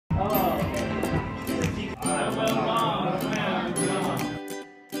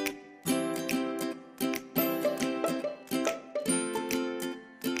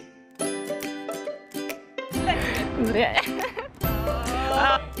Hey,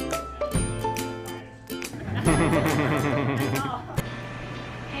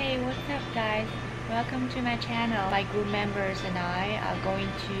 what's up guys? Welcome to my channel. My group members and I are going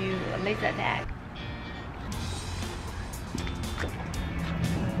to laser tag.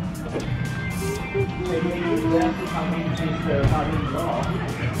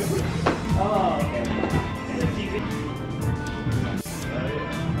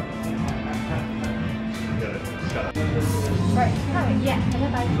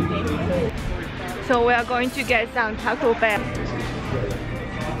 So we are going to get some Taco Bell.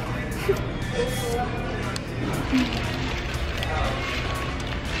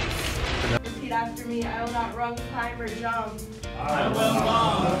 Repeat after me. I will not run, climb, or jump. I will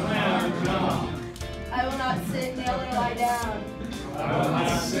not climb or jump. I will not sit, kneel, or lie down. I will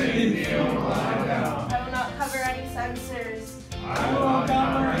not sit, kneel, or lie down. I will not cover any sensors. I will not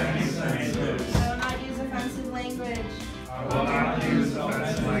cover any sensors. I will not use offensive language. I will not use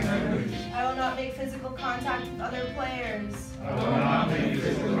offensive language. I will not make physical contact with other players. I will not make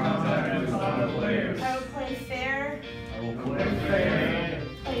physical contact with other players. I will play fair. I will play fair.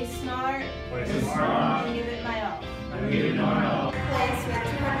 Play smart. Play smart. And give it my all. And give it my all. Place with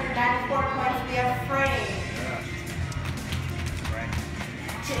 294 points, we have Frank.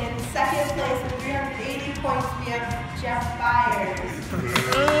 In second place with 380 points, we have Jeff Byers.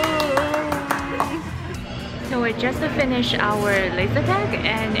 So we just finished our laser tag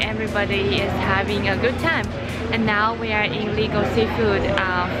and everybody is having a good time. And now we are in Legal Seafood.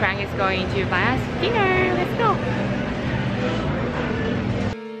 Frank is going to buy us dinner. Let's go!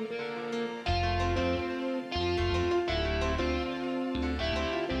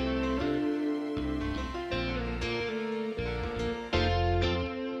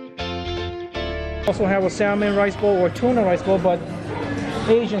 Also have a salmon rice bowl or tuna rice bowl, but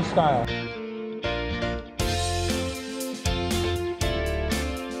Asian style.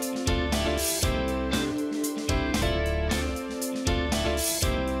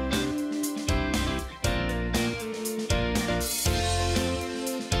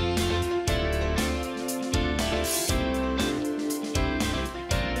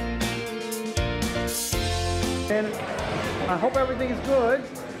 And I hope everything is good.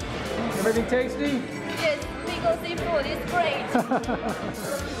 Everything tasty? Yes, Legal Seafood is great.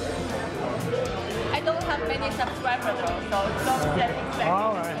 I don't have many subscribers though, so don't get expected.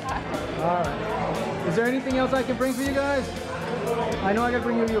 Alright. Is there anything else I can bring for you guys? I know I gotta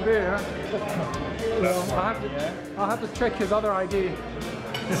bring you your beer. Well, I'll have to check his other ID.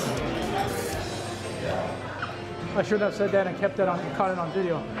 I should have said that and kept that on, caught it on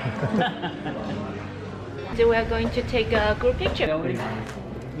video. So we are going to take a group picture.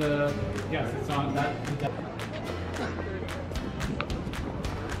 Yes, it's on that.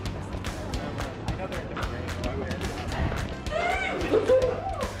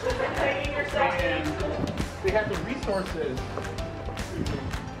 They have the resources.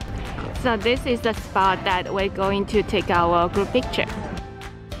 So this is the spot that we're going to take our group picture.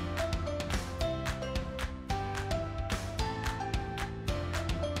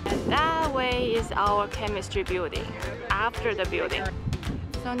 That way is our chemistry building, after the building.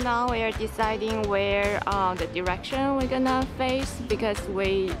 So now we are deciding where the direction we're gonna face because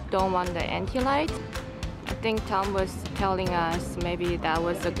we don't want the anti-light. I think Tom was telling us maybe that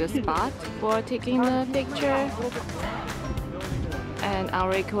was a good spot for taking the picture. And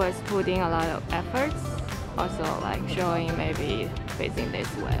Enrique was putting a lot of efforts, also like showing maybe facing this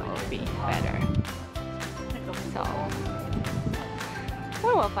way will be better. So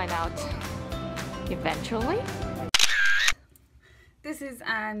we will find out eventually. This is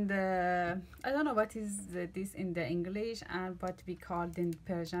I don't know what is this in the English and what we call in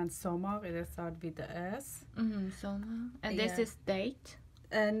Persian somag. It starts with the S. Somag. And this is date?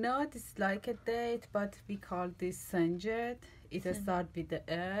 No, this is like a date, but we call this sanjad. It starts with the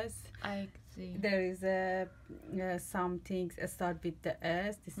S. I see. There is some things start with the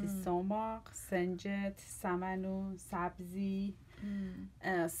S. This is somag, sanjad, samanu, sabzi,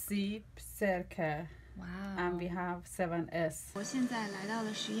 sip, serke. Wow. And we have 7S. 我现在来到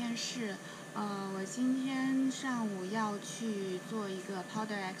了实验室，我今天上午要去做一个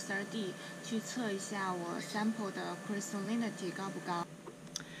powder XRD， 去测一下我 sample 的 crystallinity 高不高。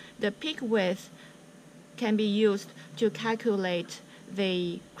The peak width can be used to calculate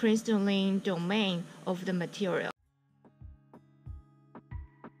the crystalline domain of the material.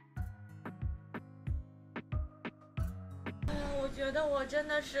 我觉得我真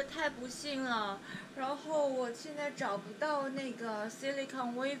的是太不幸了，然后我现在找不到那个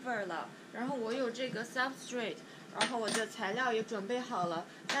silicon wafer 了，然后我有这个 substrate， 然后我的材料也准备好了，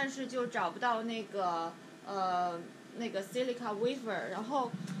但是就找不到那个那个 silica wafer， 然后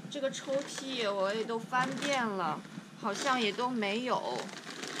这个抽屉我也都翻遍了，好像也都没有。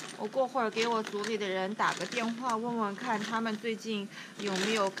我过会儿给我组里的人打个电话，问问看他们最近有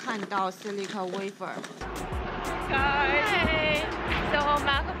没有看到 silica wafer。Hi. So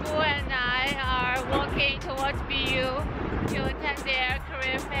Mahbub and I are walking towards BU to attend their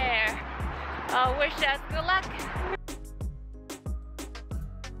career fair. Wish us good luck.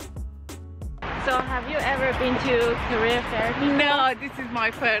 So have you ever been to career fair before? No, this is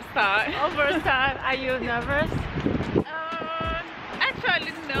my first time. Oh, first time. Are you nervous?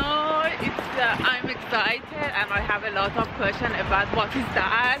 Actually, no. I'm excited and I have a lot of questions about what is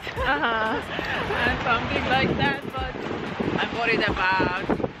that and something like that. But I'm worried about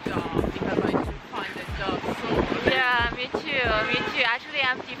job because I should find a job soon. Yeah, me too. Me too. Actually,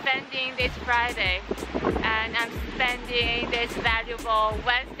 I'm defending this Friday, and I'm spending this valuable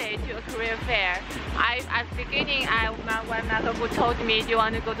Wednesday to a career fair. At the beginning, when Mahbub told me, "Do you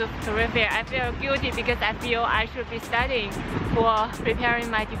want to go to career fair?" I feel guilty because I feel I should be studying for preparing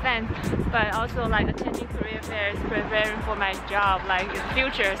my defense, but also like attending career fair is preparing for my job, like in the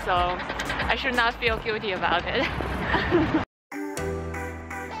future. So I should not feel guilty about it.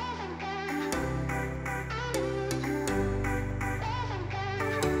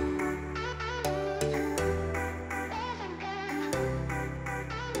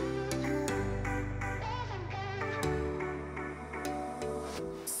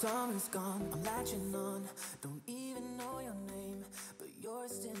 Summer's gone, I'm latching on. Don't even know your name, but you're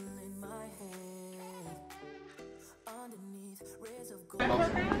still in my head. Underneath rays of gold.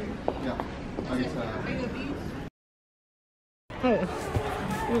 Yeah.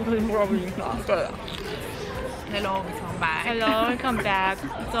 Hello, welcome back. Hello, welcome back.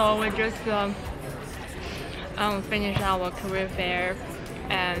 So we just finished our career fair,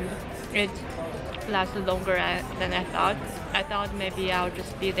 and it lasted longer than I thought. I thought maybe I'll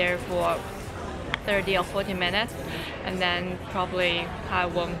just be there for 30 or 40 minutes, and then probably I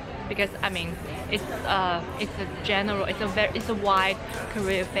won't, because I mean it's a wide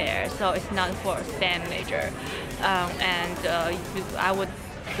career fair, so it's not for a STEM major, and I would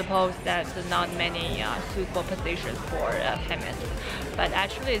suppose that there's not many suitable positions for chemists. But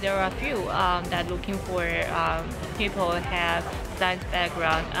actually there are a few that looking for people who have science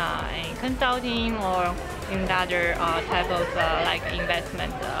background in consulting or in other type of like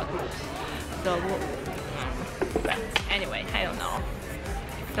investment groups. So but anyway, I don't know.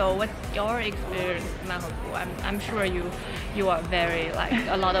 So what's your experience, Mahbub? I'm sure you are very, like,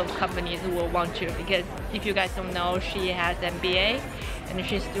 a lot of companies will want you, because if you guys don't know, she has MBA and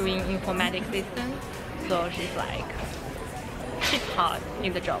she's doing informatics systems, so she's hot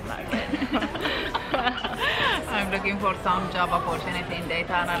in the job market. I'm looking for some job opportunity in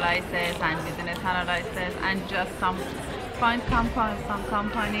data analysis and business analysis, and just find some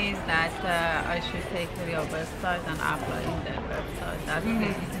companies that I should take to your website and apply in their website.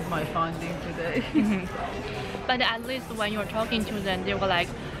 This is my finding today. But at least when you're talking to them, they were like,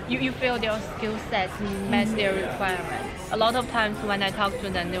 you feel their skill sets match their requirements. A lot of times when I talk to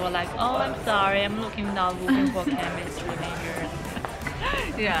them, they were like, oh, I'm sorry, I'm looking for chemistry majors.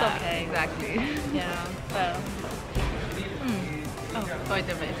 Yeah, it's okay. Exactly. Yeah, well. Oh, by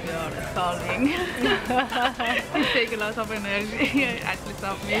the way, if you are stalling, it takes a lot of energy, at least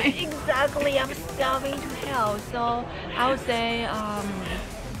of me. Yeah, exactly, I'm starving to hell. So I would say,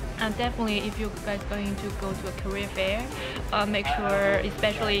 and definitely if you guys going to go to a career fair, make sure,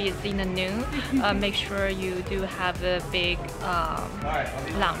 especially it's in the noon, make sure you do have a big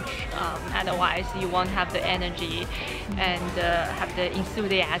lunch. Otherwise you won't have the energy and have the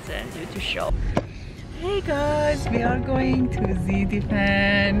enthusiasm to show. Hey guys, we are going to Z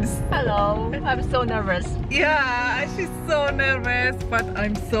Defense. Hello, I'm so nervous. Yeah, she's so nervous, but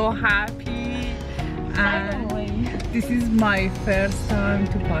I'm so happy. Finally. This is my first time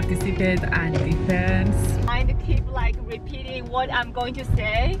to participate and defense. I keep like repeating what I'm going to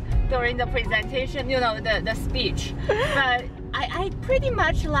say during the presentation, you know, the speech. But I pretty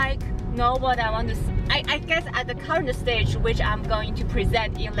much like know what I want to say. I guess at the current stage, which I'm going to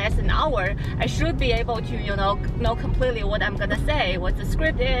present in less than an hour, I should be able to, you know completely what I'm gonna say, what the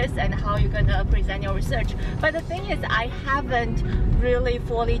script is, and how you're gonna present your research. But the thing is, I haven't really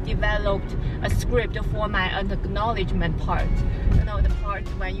fully developed a script for my acknowledgement part. You know, the part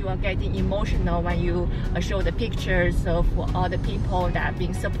when you are getting emotional, when you show the pictures of all the people that have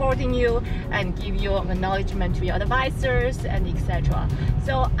been supporting you and give you acknowledgement to your advisors and etc.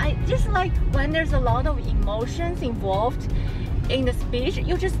 So I just like when there's a lot of emotions involved in the speech,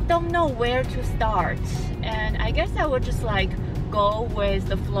 you just don't know where to start. And I guess I would just like go with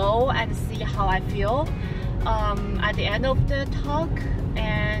the flow and see how I feel. at the end of the talk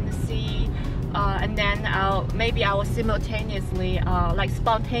and see, and then maybe I will simultaneously, like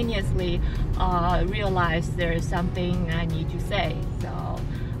spontaneously, realize there's something I need to say. So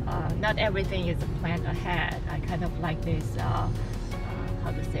not everything is planned ahead. I kind of like this, how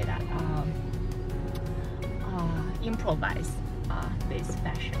to say that, improvise this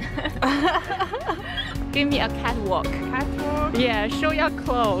fashion. Give me a catwalk. Catwalk. Yeah, show your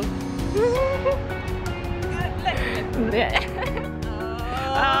clothes.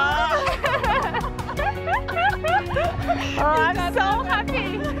 I'm so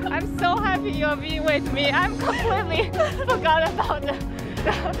happy. I'm so happy you're being with me. I'm completely forgot about the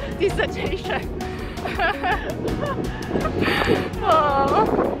dissertation.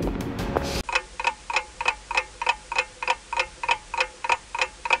 Oh.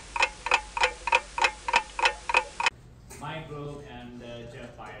 My group and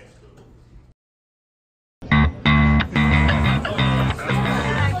Jeff Byers group.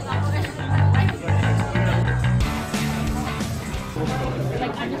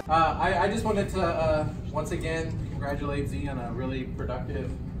 I just wanted to once again congratulate Z on a really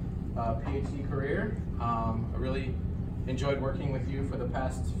productive PhD career. I really enjoyed working with you for the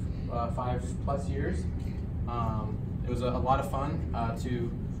past 5+ years. It was a lot of fun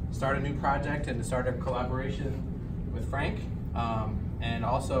to start a new project and to start a collaboration with Frank. And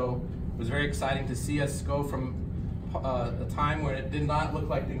also it was very exciting to see us go from a time where it did not look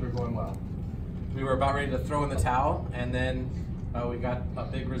like things were going well. We were about ready to throw in the towel, and then we got a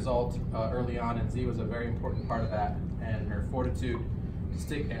big result early on, and Z was a very important part of that. And her fortitude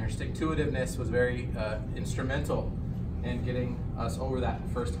and her stick-to-itiveness was very instrumental in getting us over that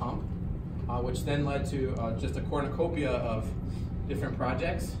first hump, which then led to just a cornucopia of different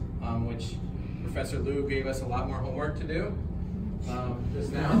projects, which Professor Liu gave us a lot more homework to do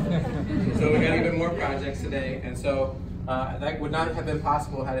just now. So we got even more projects today, and so that would not have been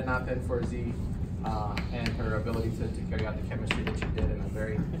possible had it not been for Z and her ability to carry out the chemistry that she did. And I'm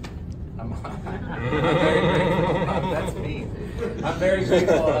very grateful. That's me. I'm very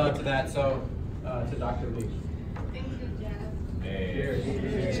grateful to that. So to Dr. Lee. Thank you, Jeff.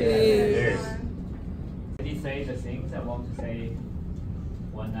 Cheers. Cheers. Did he say the things I want to say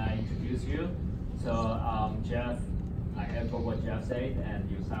when I introduce you? So Jeff, I echo what Jeff said,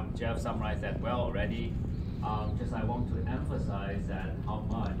 and Jeff summarized that well already. Just I want to emphasize that how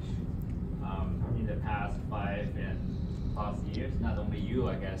much in the past 5+ years, not only you,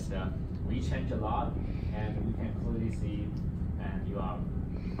 I guess, we changed a lot, and we can clearly see, and you are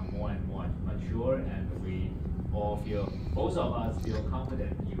more and more mature, and we all feel, both of us feel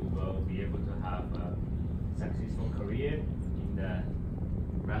confident you will be able to have a successful career in the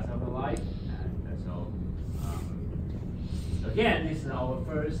rest of your life. And so, again, this is our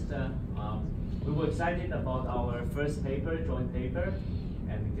first, we were excited about our first paper, joint paper,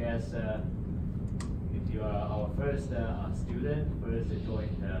 and I guess if you are our first student, first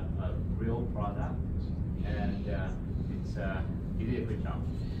joint real product, and you did a good job.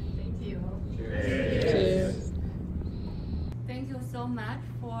 Thank you. Cheers. Cheers. Thank you so much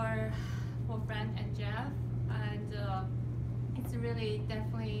for Frank and Jeff, and it's really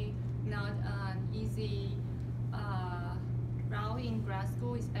definitely not an easy route in grad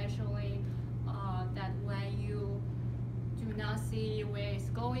school, especially that when you do not see where it's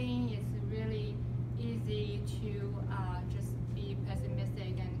going, it's really easy to just be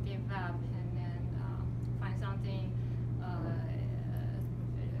pessimistic and give up, and then find something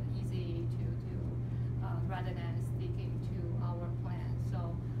easy to do rather than sticking to our plan.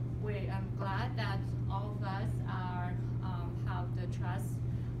 So I'm glad that all of us have the trust,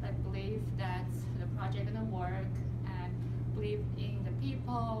 I believe that the project is gonna work, and believe in the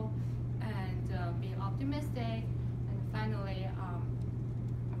people, and be optimistic, and finally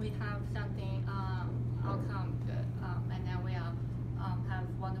we have something outcome good, and then we have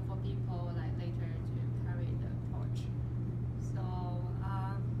wonderful people like later to carry the torch. So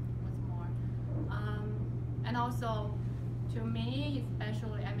what's more, and also to me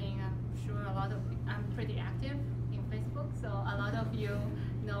especially, I mean, I'm sure I'm pretty active in Facebook, so a lot of you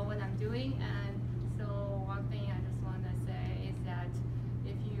know what I'm doing, and so one thing I just want to say is that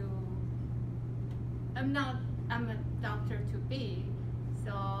if you, I'm a doctor to be,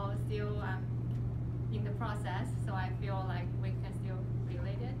 so still I'm in the process, so I feel like we can still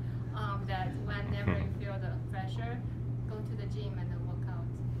relate it, that whenever you feel the pressure, go to the gym and then work out.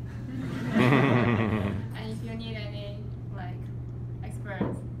 And if you need any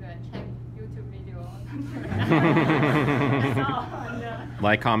experts, check YouTube video. That's all.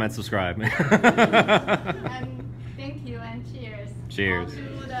 Like, comment, subscribe. And thank you and cheers. Cheers. On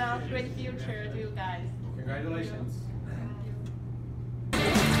to the great future to you guys. Congratulations.